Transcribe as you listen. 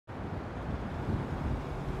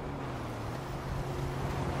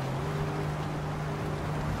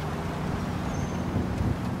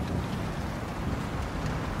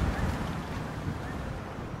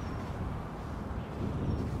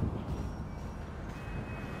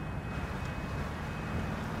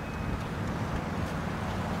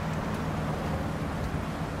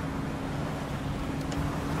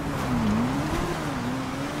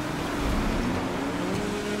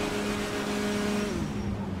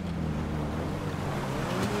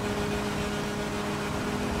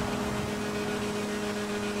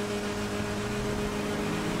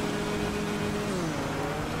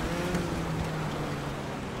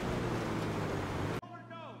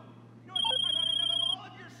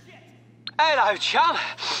Hello, chum.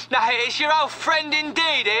 Now, it's your old friend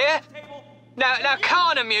indeed here. Now,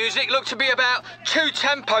 Kana music looked to be about 2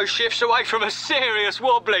 tempo shifts away from a serious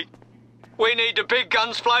wobbly. We need the big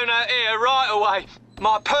guns flown out here right away.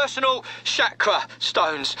 My personal chakra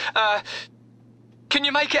stones. Can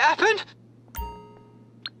you make it happen?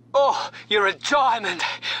 Oh, you're a diamond.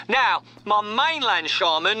 Now, my mainland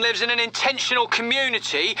shaman lives in an intentional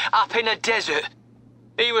community up in the desert.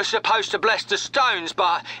 He was supposed to bless the stones,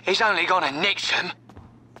 but he's only gonna nix them.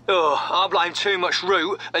 Oh, I blame too much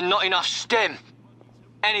root and not enough stem.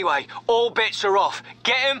 Anyway, all bets are off.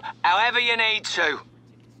 Get him however you need to.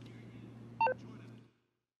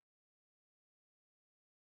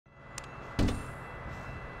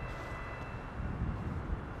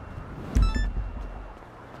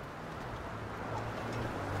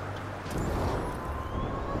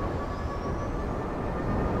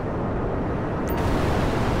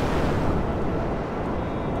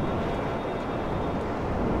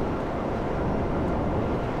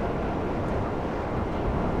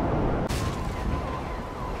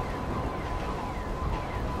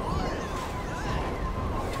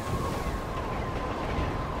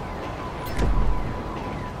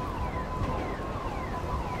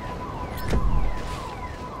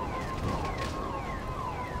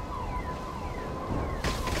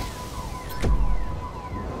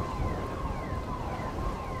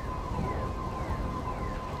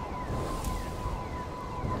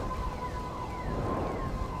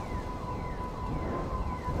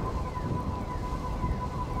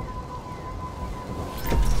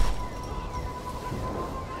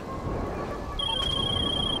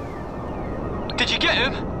 Did you get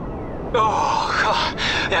him? Oh,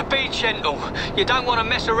 God. Now be gentle. You don't want to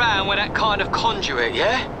mess around with that kind of conduit,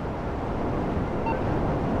 yeah?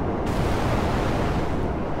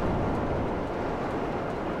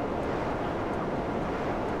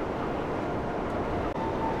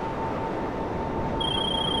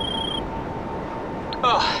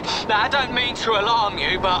 Oh, now I don't mean to alarm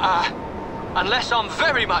you, but unless I'm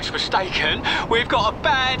very much mistaken, we've got a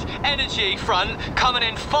bad energy front coming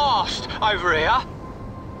in fast over here.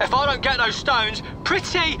 If I don't get those stones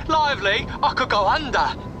pretty lively, I could go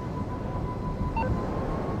under.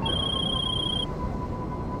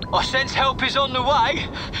 I sense help is on the way.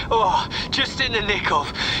 Oh, just in the nick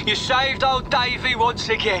of. You saved old Davy once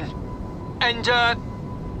again. And,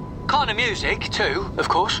 kind of music too, of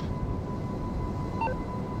course.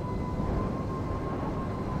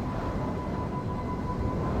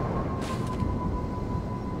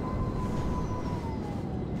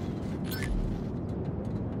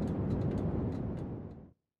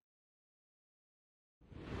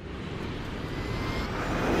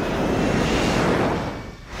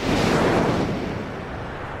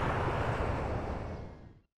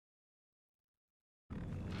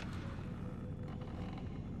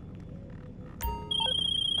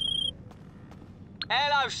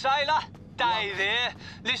 Hello, sailor. Dave here.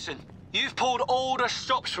 Listen, you've pulled all the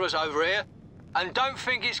stops for us over here, and don't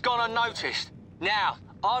think it's gone unnoticed. Now,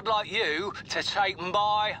 I'd like you to take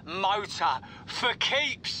my motor for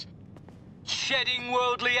keeps. Shedding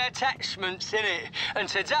worldly attachments, innit? And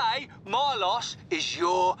today, my loss is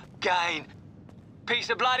your gain. Piece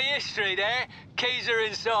of bloody history there. Keys are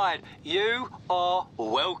inside. You are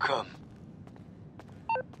welcome.